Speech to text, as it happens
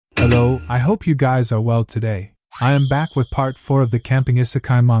Hello, I hope you guys are well today. I am back with part 4 of the Camping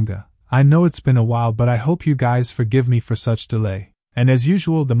Isekai manga. I know it's been a while, but I hope you guys forgive me for such delay. And as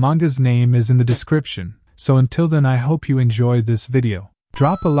usual, the manga's name is in the description, so until then I hope you enjoyed this video.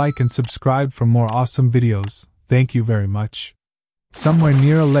 Drop a like and subscribe for more awesome videos. Thank you very much. Somewhere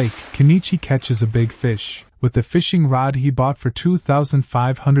near a lake, Kenichi catches a big fish. With the fishing rod he bought for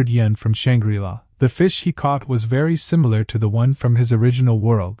 2,500 yen from Shangri-La. The fish he caught was very similar to the one from his original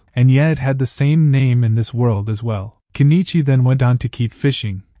world, and yet it had the same name in this world as well. Kenichi then went on to keep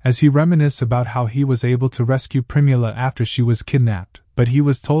fishing, as he reminisced about how he was able to rescue Primula after she was kidnapped, but he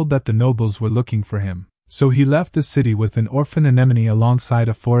was told that the nobles were looking for him. So he left the city with an orphan anemone alongside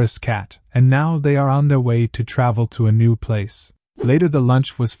a forest cat, and now they are on their way to travel to a new place. Later the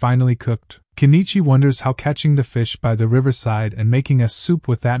lunch was finally cooked. Kenichi wonders how catching the fish by the riverside and making a soup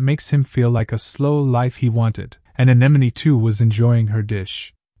with that makes him feel like a slow life he wanted, and Anemone too was enjoying her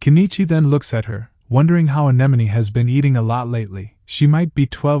dish. Kenichi then looks at her, wondering how Anemone has been eating a lot lately. She might be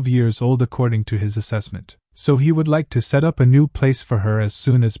 12 years old according to his assessment, so he would like to set up a new place for her as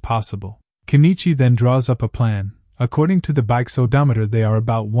soon as possible. Kenichi then draws up a plan. According to the bike's odometer they are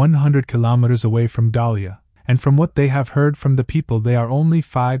about 100 kilometers away from Dahlia. And from what they have heard from the people they are only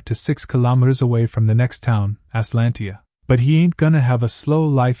 5 to 6 kilometers away from the next town, Aslantia. But he ain't gonna have a slow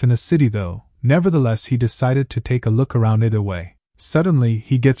life in the city though. Nevertheless he decided to take a look around either way. Suddenly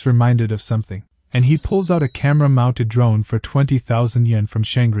he gets reminded of something, and he pulls out a camera-mounted drone for 20,000 yen from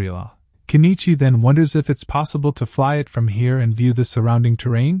Shangri-La. Kenichi then wonders if it's possible to fly it from here and view the surrounding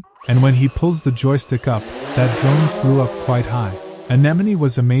terrain, and when he pulls the joystick up, that drone flew up quite high. Anemone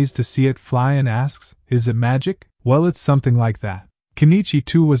was amazed to see it fly and asks, "Is it magic?" Well, it's something like that. Kenichi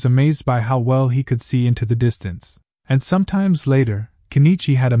too was amazed by how well he could see into the distance. And sometimes later,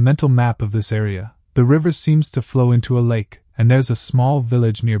 Kenichi had a mental map of this area. The river seems to flow into a lake, and there's a small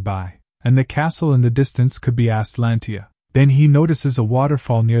village nearby. And the castle in the distance could be Aslantia. Then he notices a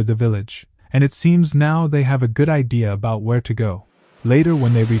waterfall near the village, and it seems now they have a good idea about where to go. Later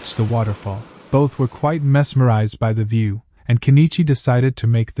when they reached the waterfall, both were quite mesmerized by the view, and Kenichi decided to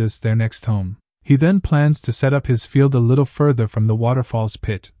make this their next home. He then plans to set up his field a little further from the waterfall's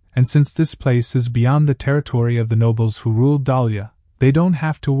pit, and since this place is beyond the territory of the nobles who ruled Dahlia, they don't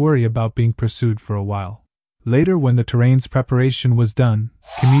have to worry about being pursued for a while. Later when the terrain's preparation was done,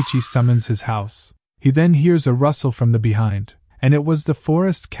 Kenichi summons his house. He then hears a rustle from the behind, and it was the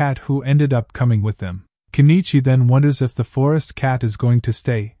forest cat who ended up coming with them. Kenichi then wonders if the forest cat is going to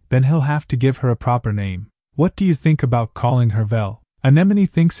stay, then he'll have to give her a proper name. What do you think about calling her Vel? Anemone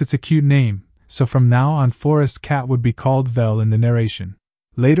thinks it's a cute name, so from now on Forest Cat would be called Vel in the narration.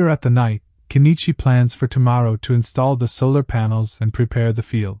 Later at the night, Kenichi plans for tomorrow to install the solar panels and prepare the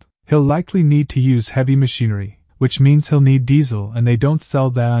field. He'll likely need to use heavy machinery, which means he'll need diesel, and they don't sell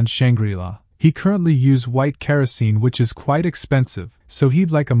that on Shangri-La. He currently uses white kerosene, which is quite expensive, so he'd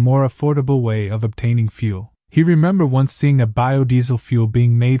like a more affordable way of obtaining fuel. He remembered once seeing a biodiesel fuel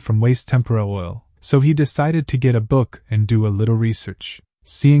being made from waste tempera oil. So he decided to get a book and do a little research.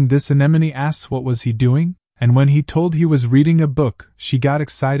 Seeing this, Anemone asks what was he doing, and when he told he was reading a book, she got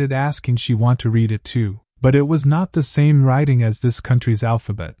excited asking she want to read it too. But it was not the same writing as this country's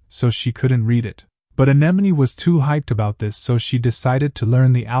alphabet, so she couldn't read it. But Anemone was too hyped about this, so she decided to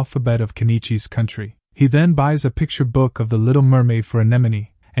learn the alphabet of Kenichi's country. He then buys a picture book of the Little Mermaid for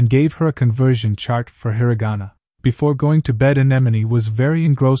Anemone, and gave her a conversion chart for hiragana. Before going to bed, Anemone was very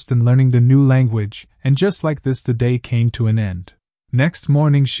engrossed in learning the new language, and just like this the day came to an end. Next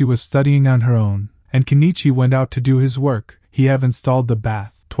morning she was studying on her own, and Kenichi went out to do his work. He have installed the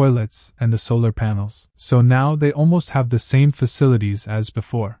bath, toilets, and the solar panels, so now they almost have the same facilities as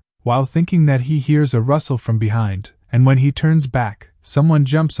before. While thinking that he hears a rustle from behind, and when he turns back, someone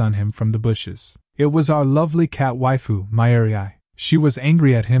jumps on him from the bushes. It was our lovely cat waifu, Mairi. She was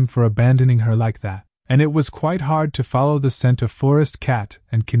angry at him for abandoning her like that. And it was quite hard to follow the scent of Forest Cat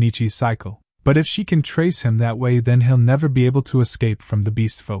and Kenichi's cycle. But if she can trace him that way, then he'll never be able to escape from the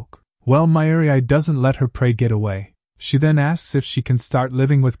beast folk. Well, Mairi doesn't let her prey get away. She then asks if she can start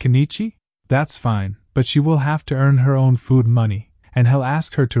living with Kenichi? That's fine, but she will have to earn her own food money, and he'll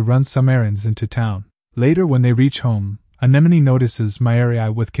ask her to run some errands into town. Later when they reach home, Anemone notices Mairi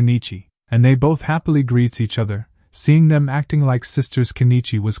with Kenichi, and they both happily greet each other. Seeing them acting like sisters,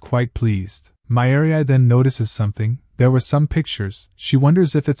 Kenichi was quite pleased. Mairi then notices something. There were some pictures. She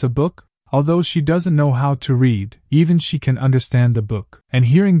wonders if it's a book? Although she doesn't know how to read, even she can understand the book. And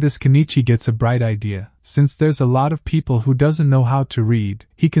hearing this, Kenichi gets a bright idea. Since there's a lot of people who doesn't know how to read,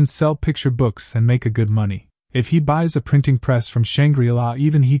 he can sell picture books and make a good money. If he buys a printing press from Shangri-La,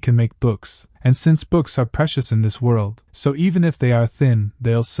 even he can make books, and since books are precious in this world, so even if they are thin,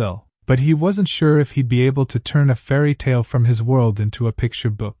 they'll sell. But he wasn't sure if he'd be able to turn a fairy tale from his world into a picture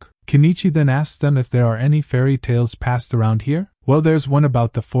book. Kenichi then asks them if there are any fairy tales passed around here. Well, there's one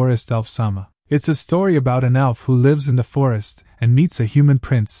about the forest elf Sama. It's a story about an elf who lives in the forest and meets a human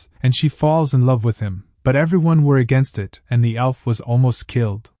prince, and she falls in love with him. But everyone were against it, and the elf was almost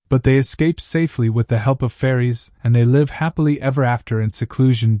killed. But they escaped safely with the help of fairies, and they live happily ever after in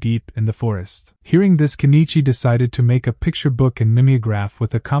seclusion deep in the forest. Hearing this, Kenichi decided to make a picture book in mimeograph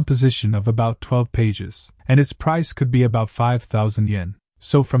with a composition of about 12 pages, and its price could be about 5,000 yen.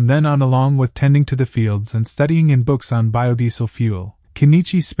 So from then on, along with tending to the fields and studying in books on biodiesel fuel,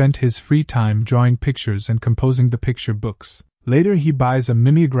 Kenichi spent his free time drawing pictures and composing the picture books. Later he buys a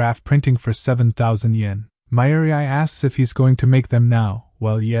mimeograph printing for 7,000 yen. Mayuri asks if he's going to make them now.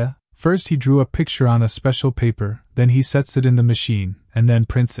 Well, yeah. First he drew a picture on a special paper, then he sets it in the machine, and then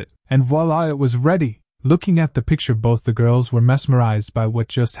prints it. And voila, it was ready! Looking at the picture, both the girls were mesmerized by what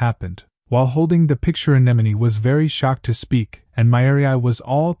just happened. While holding the picture, Anemone was very shocked to speak, and Mayuri was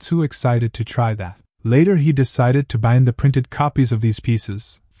all too excited to try that. Later he decided to bind the printed copies of these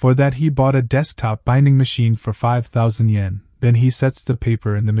pieces. For that he bought a desktop binding machine for 5,000 yen. Then he sets the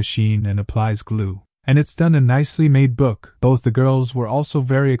paper in the machine and applies glue. And it's done, a nicely made book. Both the girls were also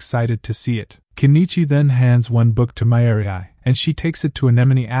very excited to see it. Kenichi then hands one book to Mayuri, and she takes it to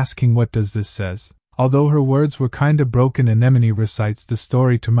Anemone asking what does this says. Although her words were kinda broken, Anemone recites the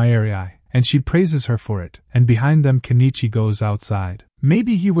story to Mayuri, and she praises her for it, and behind them Kenichi goes outside.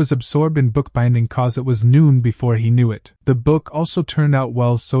 Maybe he was absorbed in bookbinding cause it was noon before he knew it. The book also turned out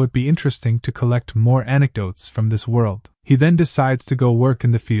well, so it'd be interesting to collect more anecdotes from this world. He then decides to go work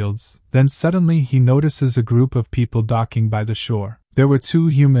in the fields. Then suddenly he notices a group of people docking by the shore. There were 2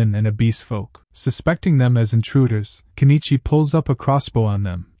 human and a beast folk. Suspecting them as intruders, Kenichi pulls up a crossbow on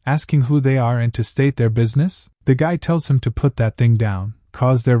them, asking who they are and to state their business. The guy tells him to put that thing down,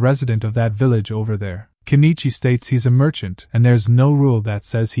 cause they're resident of that village over there. Kenichi states he's a merchant, and there's no rule that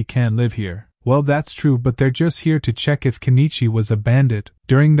says he can't live here. Well, that's true, but they're just here to check if Kenichi was a bandit.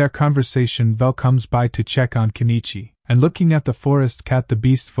 During their conversation, Vel comes by to check on Kenichi, and looking at the forest cat, the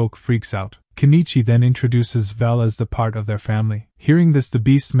beast folk freaks out. Kenichi then introduces Vel as the part of their family. Hearing this, the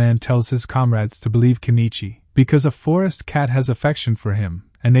beast man tells his comrades to believe Kenichi, because a forest cat has affection for him,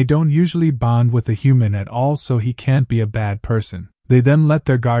 and they don't usually bond with a human at all, so he can't be a bad person. They then let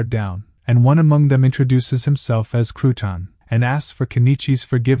their guard down, and one among them introduces himself as Crouton, and asks for Kenichi's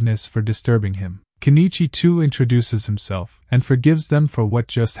forgiveness for disturbing him. Kenichi too introduces himself, and forgives them for what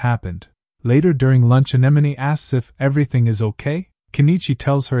just happened. Later during lunch, Anemone asks if everything is okay. Kenichi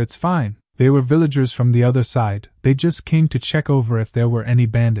tells her it's fine. They were villagers from the other side, they just came to check over if there were any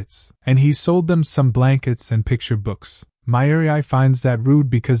bandits, and he sold them some blankets and picture books. Mayuri finds that rude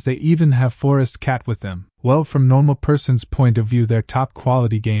because they even have forest cat with them. Well, from normal person's point of view, they're top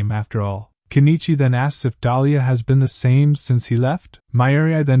quality game after all. Kenichi then asks if Dahlia has been the same since he left.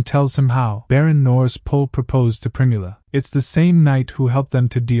 Mayuri then tells him how Baron Nor's Pole proposed to Primula. It's the same knight who helped them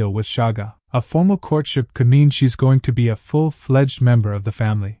to deal with Shaga. A formal courtship could mean she's going to be a full-fledged member of the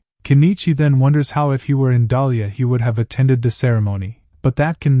family. Kenichi then wonders how if he were in Dahlia he would have attended the ceremony, but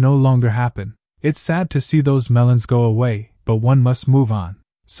that can no longer happen. It's sad to see those melons go away, but one must move on.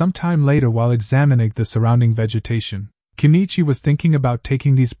 Sometime later, while examining the surrounding vegetation, Kenichi was thinking about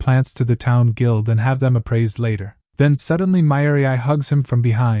taking these plants to the town guild and have them appraised later. Then suddenly Mayuri hugs him from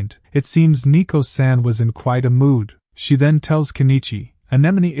behind. It seems Nico-san was in quite a mood. She then tells Kenichi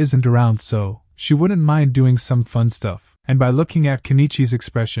Anemone isn't around, so she wouldn't mind doing some fun stuff. And by looking at Kenichi's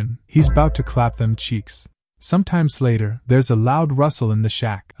expression, he's about to clap them cheeks. Sometimes later, there's a loud rustle in the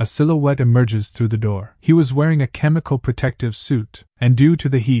shack. A silhouette emerges through the door. He was wearing a chemical protective suit, and due to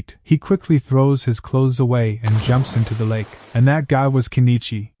the heat, he quickly throws his clothes away and jumps into the lake. And that guy was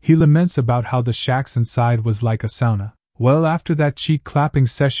Kenichi. He laments about how the shack's inside was like a sauna. Well, after that cheek-clapping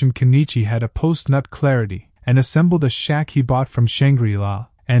session, Kenichi had a post-nut clarity, and assembled a shack he bought from Shangri-La,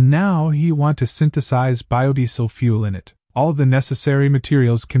 and now he wants to synthesize biodiesel fuel in it. All the necessary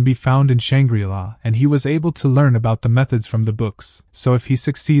materials can be found in Shangri-La, and he was able to learn about the methods from the books, so if he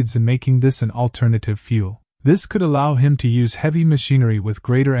succeeds in making this an alternative fuel, this could allow him to use heavy machinery with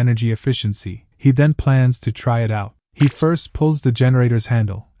greater energy efficiency. He then plans to try it out. He first pulls the generator's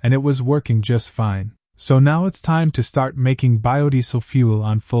handle, and it was working just fine. So now it's time to start making biodiesel fuel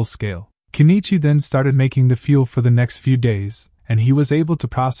on full scale. Kenichi then started making the fuel for the next few days, and he was able to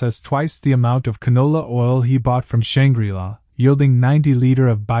process twice the amount of canola oil he bought from Shangri-La, yielding 90 liters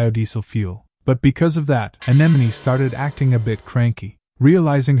of biodiesel fuel. But because of that, Anemone started acting a bit cranky.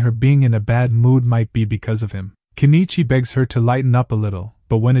 realizing her being in a bad mood might be because of him. Kenichi begs her to lighten up a little,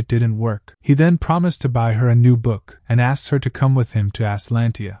 but when it didn't work, he then promised to buy her a new book and asks her to come with him to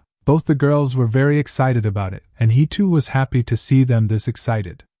Atlantia. Both the girls were very excited about it, and he too was happy to see them this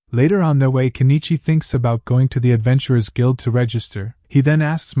excited. Later on their way, Kenichi thinks about going to the Adventurers Guild to register. He then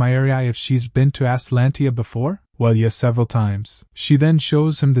asks Mayuri if she's been to Atlantia before. Well, yes, several times. She then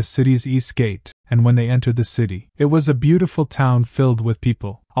shows him the city's east gate, and when they entered the city, it was a beautiful town filled with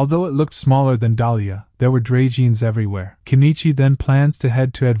people. Although it looked smaller than Dahlia, there were Dragines everywhere. Kenichi then plans to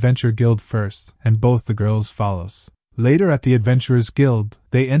head to Adventure Guild first, and both the girls follows. Later at the Adventurers Guild,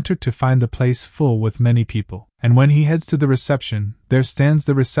 they enter to find the place full with many people, and when he heads to the reception, there stands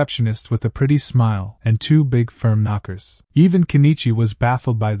the receptionist with a pretty smile and two big firm knockers. Even Kenichi was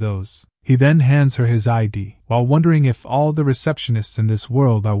baffled by those. He then hands her his ID, while wondering if all the receptionists in this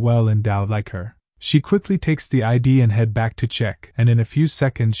world are well endowed like her. She quickly takes the ID and head back to check, and in a few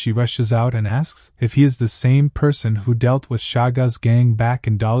seconds she rushes out and asks if he is the same person who dealt with Shaga's gang back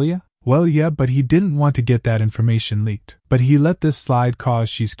in Dahlia. Well, yeah, but he didn't want to get that information leaked. But he let this slide cause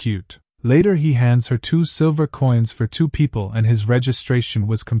she's cute. Later he hands her 2 silver coins for 2 people and his registration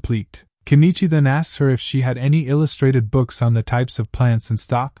was complete. Kenichi then asks her if she had any illustrated books on the types of plants in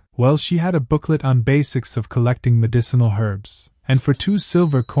stock. Well, she had a booklet on basics of collecting medicinal herbs, and for 2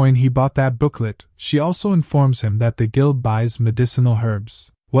 silver coin he bought that booklet. She also informs him that the guild buys medicinal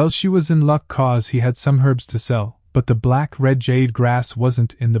herbs. Well, she was in luck cause he had some herbs to sell, but the black-red jade grass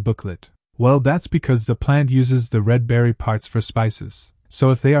wasn't in the booklet. Well, that's because the plant uses the red berry parts for spices,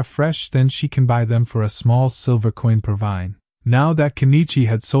 so if they are fresh then she can buy them for a small silver coin per vine. Now that Kenichi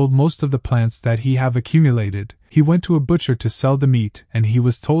had sold most of the plants that he have accumulated, he went to a butcher to sell the meat and he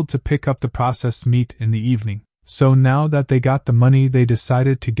was told to pick up the processed meat in the evening. So now that they got the money they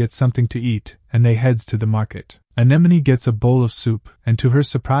decided to get something to eat, and they heads to the market. Anemone gets a bowl of soup, and to her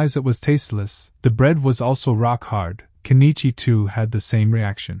surprise it was tasteless. The bread was also rock hard. Kenichi too had the same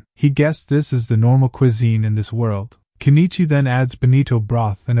reaction. He guessed this is the normal cuisine in this world. Kenichi then adds bonito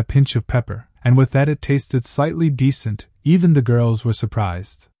broth and a pinch of pepper, and with that it tasted slightly decent. Even the girls were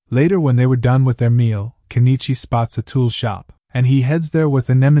surprised. Later when they were done with their meal, Kenichi spots a tool shop, and he heads there with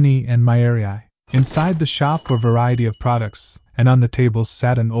Anemone and Mayuri. Inside the shop were a variety of products, and on the tables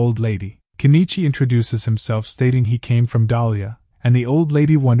sat an old lady. Kenichi introduces himself stating he came from Dahlia, and the old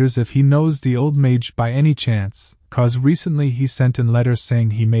lady wonders if he knows the old mage by any chance, cause recently he sent in letters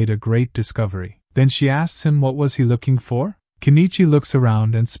saying he made a great discovery. Then she asks him what was he looking for? Kenichi looks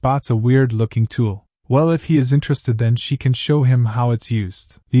around and spots a weird-looking tool. Well, if he is interested then she can show him how it's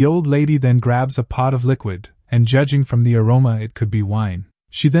used. The old lady then grabs a pot of liquid, and judging from the aroma it could be wine.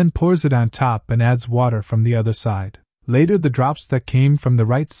 She then pours it on top and adds water from the other side. Later the drops that came from the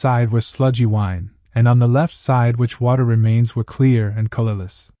right side were sludgy wine, and on the left side which water remains were clear and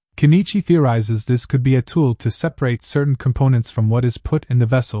colorless. Kenichi theorizes this could be a tool to separate certain components from what is put in the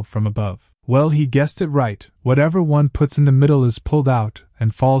vessel from above. Well, he guessed it right. Whatever one puts in the middle is pulled out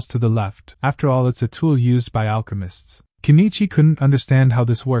and falls to the left. After all, it's a tool used by alchemists. Kenichi couldn't understand how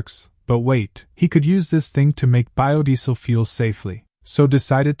this works, but wait, he could use this thing to make biodiesel fuel safely. So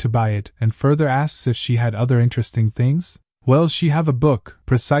decided to buy it, and further asks if she had other interesting things. Well, she have a book,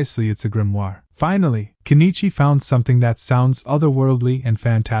 precisely it's a grimoire. Finally, Kenichi found something that sounds otherworldly and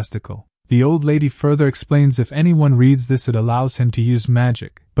fantastical. The old lady further explains if anyone reads this it allows him to use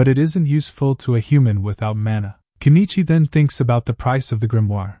magic, but it isn't useful to a human without mana. Kenichi then thinks about the price of the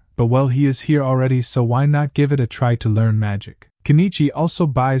grimoire, but well, he is here already, so why not give it a try to learn magic. Kenichi also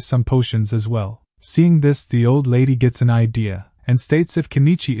buys some potions as well. Seeing this, the old lady gets an idea, and states if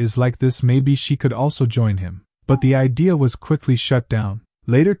Kenichi is like this maybe she could also join him. But the idea was quickly shut down.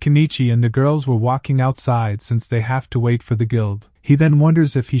 Later Kenichi and the girls were walking outside since they have to wait for the guild. He then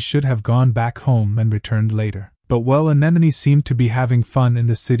wonders if he should have gone back home and returned later. But well, Anemone seemed to be having fun in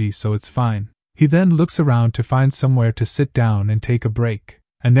the city, so it's fine. He then looks around to find somewhere to sit down and take a break.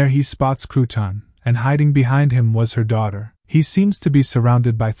 And there he spots Crouton, and hiding behind him was her daughter. He seems to be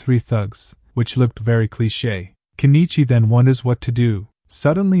surrounded by 3 thugs, which looked very cliché. Kenichi then wonders what to do.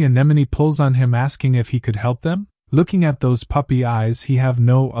 Suddenly Anemone pulls on him asking if he could help them? Looking at those puppy eyes he have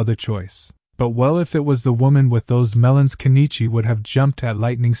no other choice. But well, if it was the woman with those melons Kenichi would have jumped at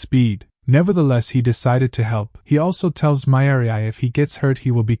lightning speed. Nevertheless he decided to help. He also tells Mayuri if he gets hurt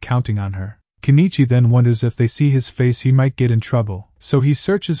he will be counting on her. Kenichi then wonders if they see his face he might get in trouble. So he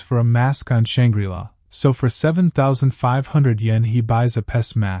searches for a mask on Shangri-La. So for 7,500 yen he buys a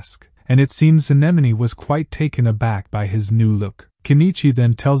pest mask. And it seems Anemone was quite taken aback by his new look. Kenichi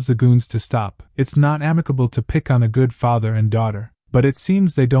then tells the goons to stop. It's not amicable to pick on a good father and daughter, but it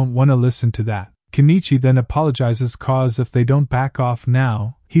seems they don't want to listen to that. Kenichi then apologizes cause if they don't back off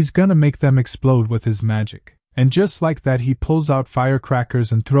now, he's gonna make them explode with his magic. And just like that he pulls out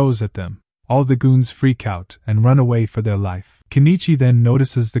firecrackers and throws at them. All the goons freak out and run away for their life. Kenichi then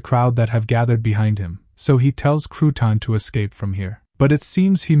notices the crowd that have gathered behind him, so he tells Crouton to escape from here. But it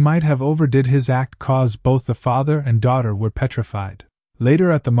seems he might have overdid his act cause both the father and daughter were petrified.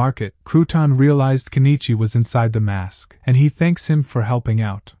 Later at the market, Crouton realized Kenichi was inside the mask, and he thanks him for helping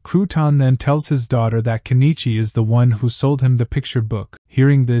out. Crouton then tells his daughter that Kenichi is the one who sold him the picture book.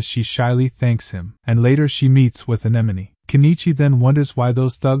 Hearing this, she shyly thanks him, and later she meets with Anemone. Kenichi then wonders why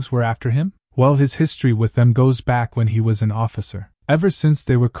those thugs were after him. Well, his history with them goes back when he was an officer. Ever since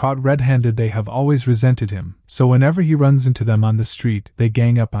they were caught red-handed, they have always resented him, so whenever he runs into them on the street, they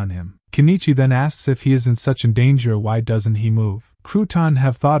gang up on him. Kenichi then asks if he is in such danger, why doesn't he move? Crouton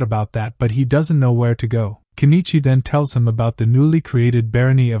have thought about that, but he doesn't know where to go. Kenichi then tells him about the newly created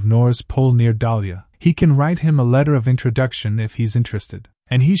barony of Nor's Pole near Dahlia. He can write him a letter of introduction if he's interested.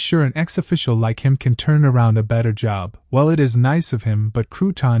 And he's sure an ex-official like him can turn around a better job. Well, it is nice of him, but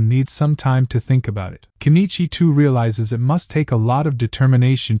Crouton needs some time to think about it. Kenichi too realizes it must take a lot of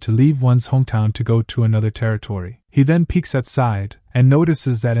determination to leave one's hometown to go to another territory. He then peeks outside, and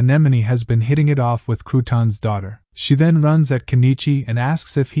notices that Anemone has been hitting it off with Crouton's daughter. She then runs at Kenichi and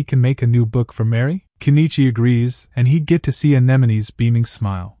asks if he can make a new book for Mary. Kenichi agrees, and he'd get to see Anemone's beaming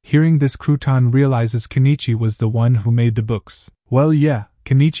smile. Hearing this, Crouton realizes Kenichi was the one who made the books. Well, yeah.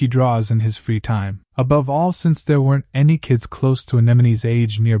 Kenichi draws in his free time. Above all, since there weren't any kids close to Anemone's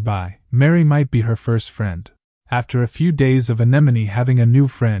age nearby, Mary might be her first friend. After a few days of Anemone having a new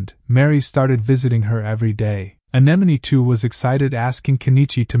friend, Mary started visiting her every day. Anemone too was excited, asking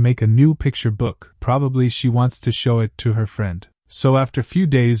Kenichi to make a new picture book. Probably she wants to show it to her friend. So after a few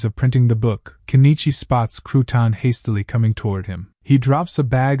days of printing the book, Kenichi spots Crouton hastily coming toward him. He drops a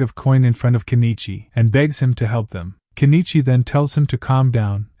bag of coin in front of Kenichi and begs him to help them. Kenichi then tells him to calm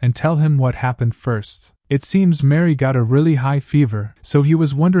down and tell him what happened first. It seems Mary got a really high fever, so he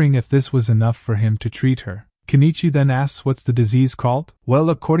was wondering if this was enough for him to treat her. Kenichi then asks what's the disease called? Well,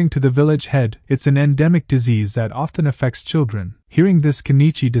 according to the village head, it's an endemic disease that often affects children. Hearing this,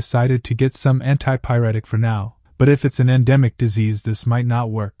 Kenichi decided to get some antipyretic for now, but if it's an endemic disease this might not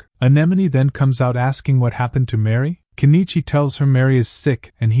work. Anemone then comes out asking what happened to Mary. Kenichi tells her Mary is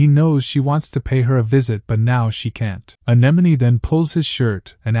sick and he knows she wants to pay her a visit, but now she can't. Anemone then pulls his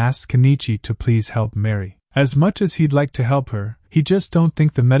shirt and asks Kenichi to please help Mary. As much as he'd like to help her, he just don't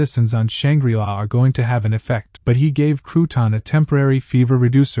think the medicines on Shangri-La are going to have an effect, but he gave Crouton a temporary fever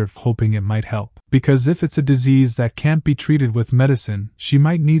reducer hoping it might help. Because if it's a disease that can't be treated with medicine, she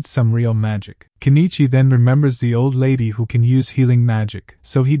might need some real magic. Kenichi then remembers the old lady who can use healing magic,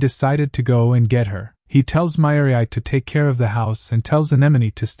 so he decided to go and get her. He tells Mairai to take care of the house and tells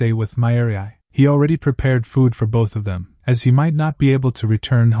Anemone to stay with Mairai. He already prepared food for both of them, as he might not be able to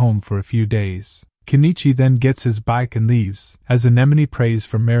return home for a few days. Kenichi then gets his bike and leaves, as Anemone prays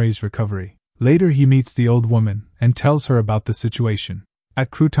for Mary's recovery. Later he meets the old woman, and tells her about the situation.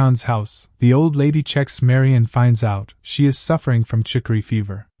 At Crouton's house, the old lady checks Mary and finds out she is suffering from chicory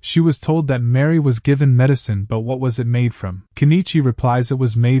fever. She was told that Mary was given medicine, but what was it made from? Kenichi replies it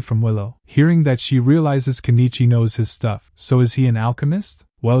was made from willow. Hearing that, she realizes Kenichi knows his stuff. So is he an alchemist?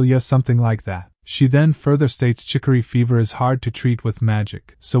 Well, yes, something like that. She then further states chicory fever is hard to treat with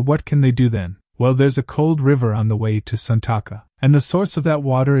magic. So what can they do then? Well, there's a cold river on the way to Suntaka, and the source of that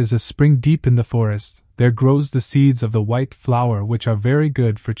water is a spring deep in the forest. There grows the seeds of the white flower, which are very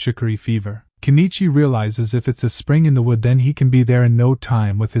good for chicory fever. Kenichi realizes if it's a spring in the wood, then he can be there in no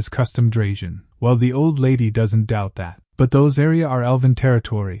time with his custom Drasion. Well, the old lady doesn't doubt that. But those area are elven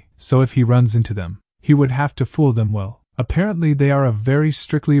territory, so if he runs into them, he would have to fool them well. Apparently they are a very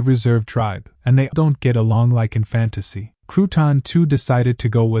strictly reserved tribe, and they don't get along like in fantasy. Crouton too decided to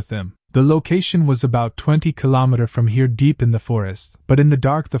go with them. The location was about 20 km from here, deep in the forest, but in the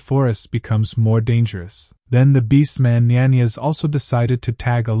dark the forest becomes more dangerous. Then the beastman Nyanyas also decided to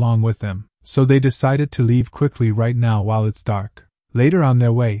tag along with them, so they decided to leave quickly right now while it's dark. Later on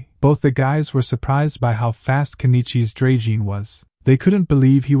their way, both the guys were surprised by how fast Kenichi's Draijin was. They couldn't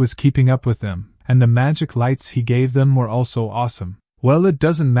believe he was keeping up with them, and the magic lights he gave them were also awesome. Well, it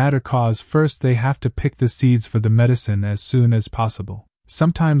doesn't matter cause first they have to pick the seeds for the medicine as soon as possible.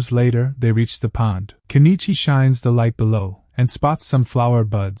 Sometimes later, they reach the pond. Kenichi shines the light below, and spots some flower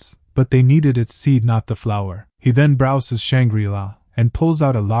buds, but they needed its seed, not the flower. He then browses Shangri-La, and pulls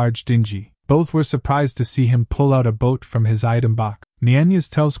out a large dinghy. Both were surprised to see him pull out a boat from his item box. Nyanyas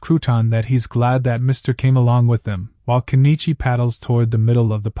tells Crouton that he's glad that Mr. came along with them, while Kenichi paddles toward the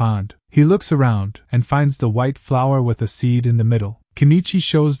middle of the pond. He looks around, and finds the white flower with a seed in the middle. Kenichi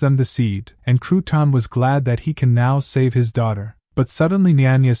shows them the seed, and Crouton was glad that he can now save his daughter. But suddenly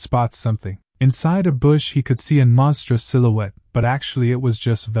Nyanya spots something. Inside a bush he could see a monstrous silhouette, but actually it was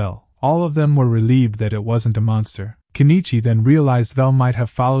just Vel. All of them were relieved that it wasn't a monster. Kenichi then realized Vel might have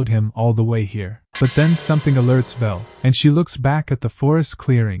followed him all the way here. But then something alerts Vel, and she looks back at the forest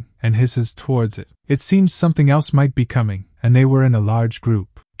clearing, and hisses towards it. It seems something else might be coming, and they were in a large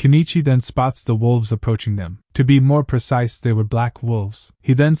group. Kenichi then spots the wolves approaching them. To be more precise, they were black wolves.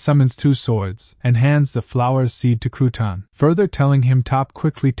 He then summons 2 swords, and hands the flower's seed to Crouton, further telling him to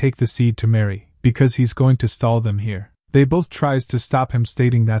quickly take the seed to Mary, because he's going to stall them here. They both tries to stop him,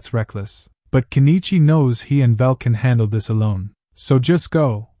 stating that's reckless. But Kenichi knows he and Vel can handle this alone. So just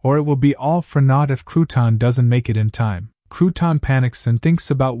go, or it will be all for naught if Crouton doesn't make it in time. Crouton panics and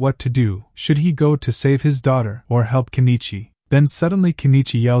thinks about what to do. Should he go to save his daughter, or help Kenichi? Then suddenly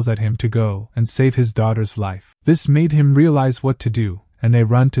Kenichi yells at him to go and save his daughter's life. This made him realize what to do, and they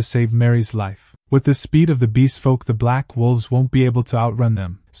run to save Mary's life. With the speed of the beast folk, the black wolves won't be able to outrun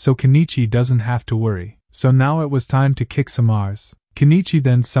them, so Kenichi doesn't have to worry. So now it was time to kick some R's. Kenichi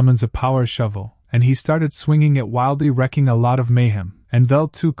then summons a power shovel, and he started swinging it wildly, wrecking a lot of mayhem, and Vel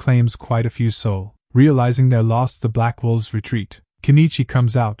too claims quite a few soul. Realizing they're lost, the black wolves retreat. Kenichi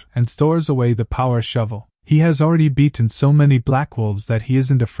comes out and stores away the power shovel. He has already beaten so many black wolves that he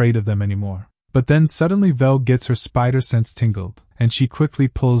isn't afraid of them anymore. But then suddenly Vel gets her spider sense tingled, and she quickly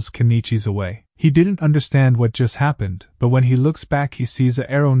pulls Kenichi's away. He didn't understand what just happened, but when he looks back he sees an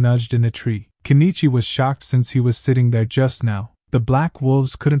arrow nudged in a tree. Kenichi was shocked since he was sitting there just now. The black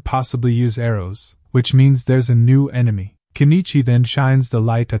wolves couldn't possibly use arrows, which means there's a new enemy. Kenichi then shines the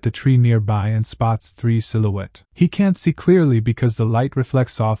light at the tree nearby and spots 3 silhouettes. He can't see clearly because the light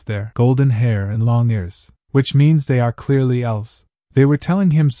reflects off their golden hair and long ears, which means they are clearly elves. They were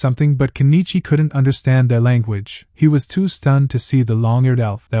telling him something, but Kenichi couldn't understand their language. He was too stunned to see the long-eared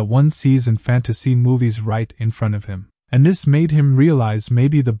elf that one sees in fantasy movies right in front of him. And this made him realize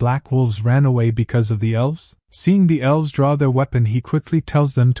maybe the black wolves ran away because of the elves? Seeing the elves draw their weapon, he quickly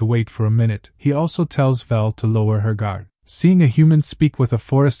tells them to wait for a minute. He also tells Vel to lower her guard. Seeing a human speak with a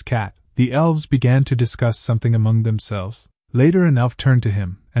forest cat, the elves began to discuss something among themselves. Later an elf turned to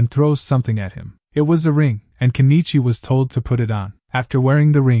him and throws something at him. It was a ring, and Kenichi was told to put it on. After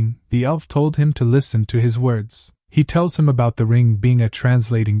wearing the ring, the elf told him to listen to his words. He tells him about the ring being a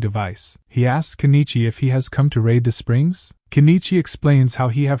translating device. He asks Kenichi if he has come to raid the springs. Kenichi explains how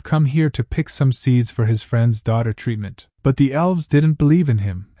he have come here to pick some seeds for his friend's daughter treatment. But the elves didn't believe in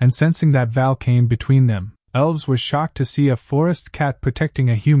him, and sensing that Val came between them, elves were shocked to see a forest cat protecting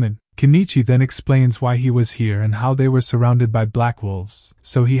a human. Kenichi then explains why he was here and how they were surrounded by black wolves,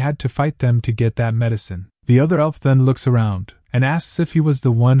 so he had to fight them to get that medicine. The other elf then looks around and asks if he was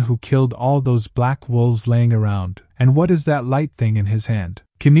the one who killed all those black wolves laying around, and what is that light thing in his hand.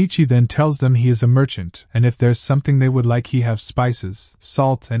 Kenichi then tells them he is a merchant, and if there's something they would like, he have spices,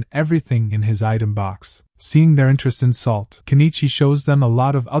 salt, and everything in his item box. Seeing their interest in salt, Kenichi shows them a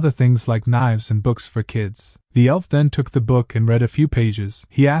lot of other things like knives and books for kids. The elf then took the book and read a few pages.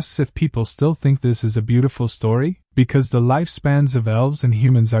 He asks if people still think this is a beautiful story, because the lifespans of elves and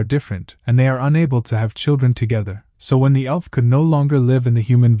humans are different, and they are unable to have children together. So when the elf could no longer live in the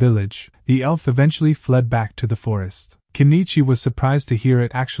human village, the elf eventually fled back to the forest. Kenichi was surprised to hear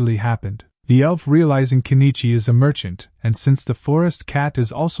it actually happened. The elf, realizing Kenichi is a merchant, and since the forest cat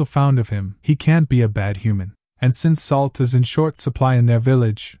is also fond of him, he can't be a bad human. And since salt is in short supply in their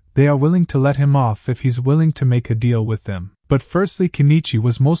village, they are willing to let him off if he's willing to make a deal with them. But firstly, Kenichi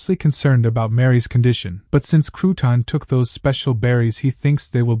was mostly concerned about Mary's condition, but since Crouton took those special berries, he thinks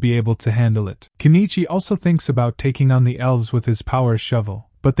they will be able to handle it. Kenichi also thinks about taking on the elves with his power shovel,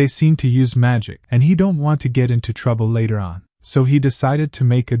 but they seem to use magic, and he don't want to get into trouble later on, so he decided to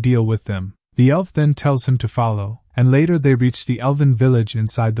make a deal with them. The elf then tells him to follow, and later they reach the elven village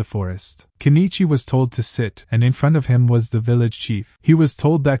inside the forest. Kenichi was told to sit, and in front of him was the village chief. He was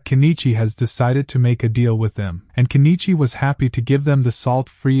told that Kenichi has decided to make a deal with them, and Kenichi was happy to give them the salt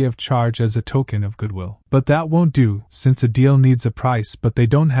free of charge as a token of goodwill. But that won't do, since a deal needs a price, but they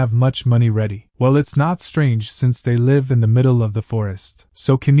don't have much money ready. Well, it's not strange since they live in the middle of the forest.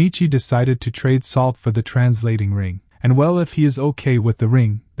 So Kenichi decided to trade salt for the translating ring. And well, if he is okay with the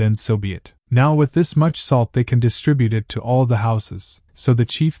ring, then so be it. Now with this much salt they can distribute it to all the houses, so the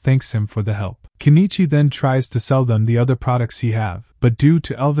chief thanks him for the help. Kenichi then tries to sell them the other products he have, but due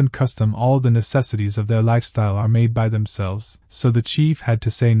to elven custom all the necessities of their lifestyle are made by themselves, so the chief had to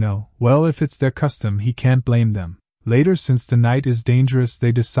say no. Well, if it's their custom he can't blame them. Later, since the night is dangerous,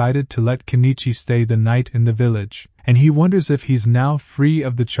 they decided to let Kenichi stay the night in the village, and he wonders if he's now free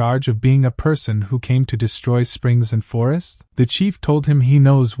of the charge of being a person who came to destroy springs and forests. The chief told him he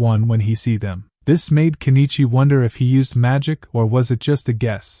knows one when he see them. This made Kenichi wonder if he used magic or was it just a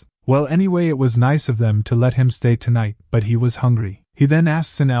guess. Well, anyway, it was nice of them to let him stay tonight, but he was hungry. He then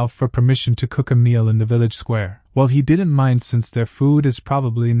asks an elf for permission to cook a meal in the village square. Well, he didn't mind since their food is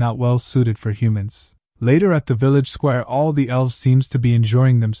probably not well suited for humans. Later at the village square, all the elves seems to be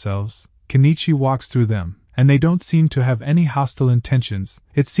enjoying themselves. Kenichi walks through them, and they don't seem to have any hostile intentions.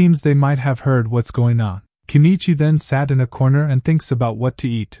 It seems they might have heard what's going on. Kenichi then sat in a corner and thinks about what to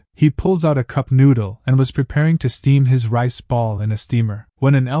eat. He pulls out a cup noodle and was preparing to steam his rice ball in a steamer,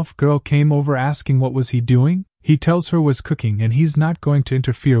 when an elf girl came over asking what was he doing. He tells her was cooking and he's not going to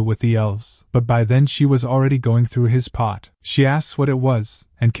interfere with the elves, but by then she was already going through his pot. She asks what it was,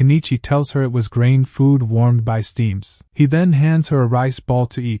 and Kenichi tells her it was grain food warmed by steams. He then hands her a rice ball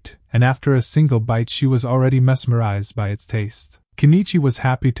to eat, and after a single bite she was already mesmerized by its taste. Kenichi was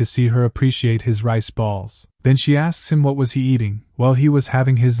happy to see her appreciate his rice balls. Then she asks him what was he eating. Well, he was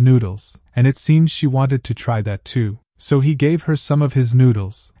having his noodles, and it seems she wanted to try that too. So he gave her some of his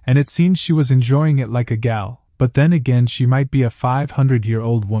noodles, and it seems she was enjoying it like a gal. But then again, she might be a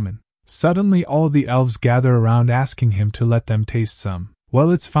 500-year-old woman. Suddenly all the elves gather around asking him to let them taste some. Well,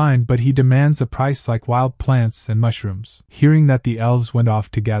 it's fine, but he demands a price like wild plants and mushrooms. Hearing that, the elves went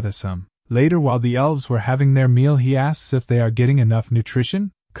off to gather some. Later, while the elves were having their meal, he asks if they are getting enough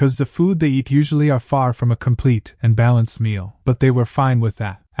nutrition, 'cause the food they eat usually are far from a complete and balanced meal. But they were fine with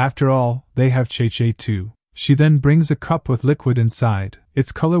that. After all, they have Chei too. She then brings a cup with liquid inside.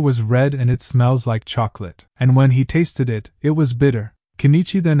 Its color was red and it smells like chocolate. And when he tasted it, it was bitter.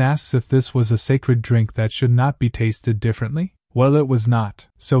 Kenichi then asks if this was a sacred drink that should not be tasted differently. Well, it was not,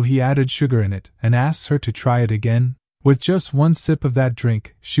 so he added sugar in it and asks her to try it again. With just one sip of that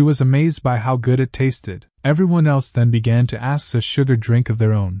drink, she was amazed by how good it tasted. Everyone else then began to ask a sugar drink of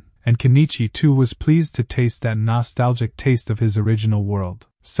their own, and Kenichi too was pleased to taste that nostalgic taste of his original world.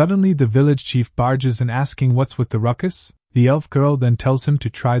 Suddenly the village chief barges in asking what's with the ruckus. The elf girl then tells him to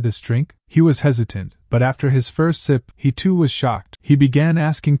try this drink. He was hesitant, but after his first sip, he too was shocked. He began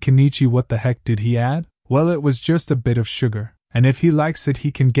asking Kenichi what the heck did he add? Well, it was just a bit of sugar, and if he likes it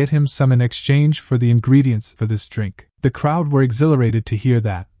he can get him some in exchange for the ingredients for this drink. The crowd were exhilarated to hear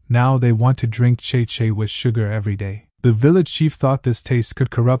that. Now they want to drink Chei with sugar every day. The village chief thought this taste could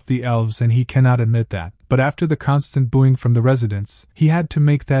corrupt the elves and he cannot admit that, but after the constant booing from the residents, he had to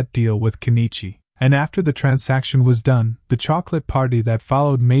make that deal with Kenichi. And after the transaction was done, the chocolate party that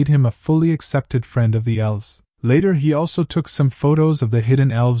followed made him a fully accepted friend of the elves. Later he also took some photos of the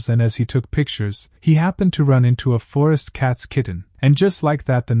hidden elves, and as he took pictures, he happened to run into a forest cat's kitten, and just like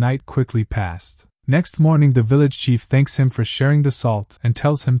that the night quickly passed. Next morning the village chief thanks him for sharing the salt and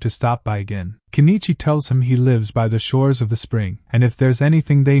tells him to stop by again. Kenichi tells him he lives by the shores of the spring, and if there's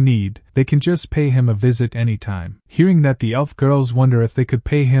anything they need, they can just pay him a visit anytime. Hearing that, the elf girls wonder if they could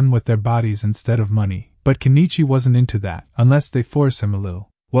pay him with their bodies instead of money, but Kenichi wasn't into that, unless they force him a little.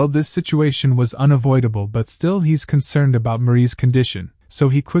 Well, this situation was unavoidable, but still he's concerned about Marie's condition, so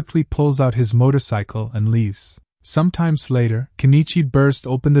he quickly pulls out his motorcycle and leaves. Sometimes later, Kenichi burst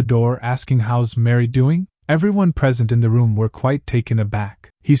open the door asking how's Mary doing? Everyone present in the room were quite taken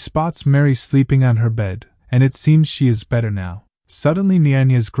aback. He spots Mary sleeping on her bed, and it seems she is better now. Suddenly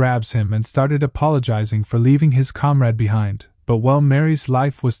Nianyas grabs him and started apologizing for leaving his comrade behind, but well, Mary's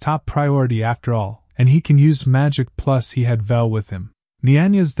life was top priority after all, and he can use magic, plus he had Vel with him.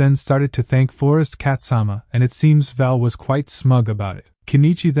 Nianyas then started to thank Forest Cat-sama, and it seems Vel was quite smug about it.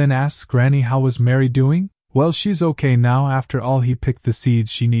 Kenichi then asks Granny how was Mary doing? Well, she's okay now, after all he picked the seeds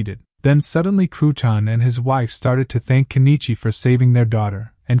she needed. Then suddenly Crouton and his wife started to thank Kenichi for saving their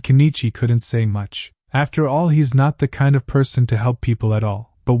daughter, and Kenichi couldn't say much. After all, he's not the kind of person to help people at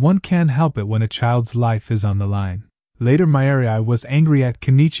all, but one can't help it when a child's life is on the line. Later Mairai was angry at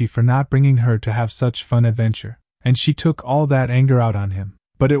Kenichi for not bringing her to have such fun adventure, and she took all that anger out on him.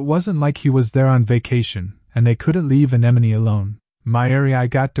 But it wasn't like he was there on vacation, and they couldn't leave Anemone alone. Mairai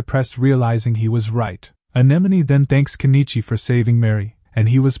got depressed realizing he was right. Anemone then thanks Kenichi for saving Mary, and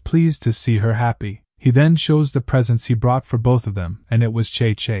he was pleased to see her happy. He then shows the presents he brought for both of them, and it was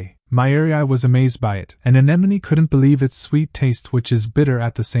Chei. Mairai was amazed by it, and Anemone couldn't believe its sweet taste, which is bitter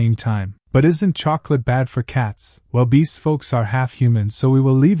at the same time. But isn't chocolate bad for cats? Well, beast folks are half human, so we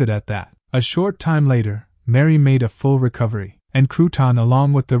will leave it at that. A short time later, Mary made a full recovery, and Crouton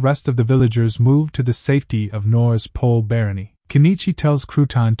along with the rest of the villagers moved to the safety of Nor's Pole Barony. Kenichi tells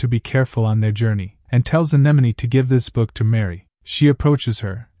Crouton to be careful on their journey, and tells Anemone to give this book to Mary. She approaches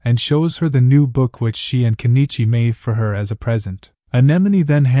her, and shows her the new book which she and Kenichi made for her as a present. Anemone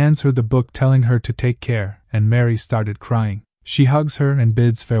then hands her the book telling her to take care, and Mary started crying. She hugs her and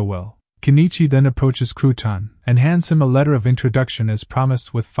bids farewell. Kenichi then approaches Crouton, and hands him a letter of introduction as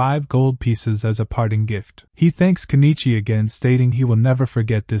promised with 5 gold pieces as a parting gift. He thanks Kenichi again, stating he will never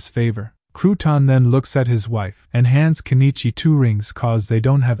forget this favor. Crouton then looks at his wife, and hands Kenichi 2 rings cause they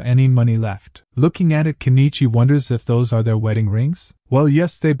don't have any money left. Looking at it, Kenichi wonders if those are their wedding rings? Well,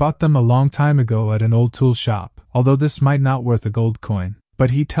 yes, they bought them a long time ago at an old tool shop, although this might not worth a gold coin. But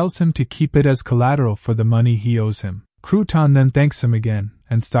he tells him to keep it as collateral for the money he owes him. Crouton then thanks him again,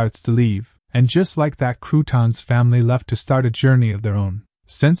 and starts to leave. And just like that, Crouton's family left to start a journey of their own.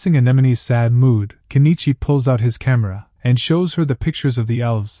 Sensing Anemone's sad mood, Kenichi pulls out his camera, and shows her the pictures of the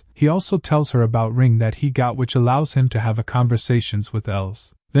elves. He also tells her about ring that he got which allows him to have a conversations with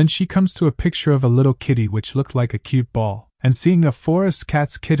elves. Then she comes to a picture of a little kitty which looked like a cute ball. And seeing a forest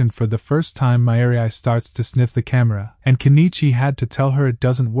cat's kitten for the first time, Mayuri starts to sniff the camera, and Kenichi had to tell her it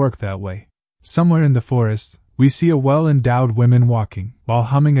doesn't work that way. Somewhere in the forest, we see a well-endowed woman walking, while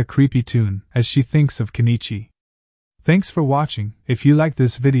humming a creepy tune, as she thinks of Kenichi. Thanks for watching. If you like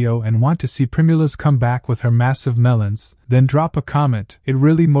this video and want to see Primula's come back with her massive melons, then drop a comment. It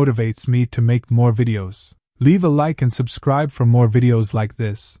really motivates me to make more videos. Leave a like and subscribe for more videos like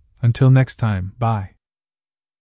this. Until next time, bye.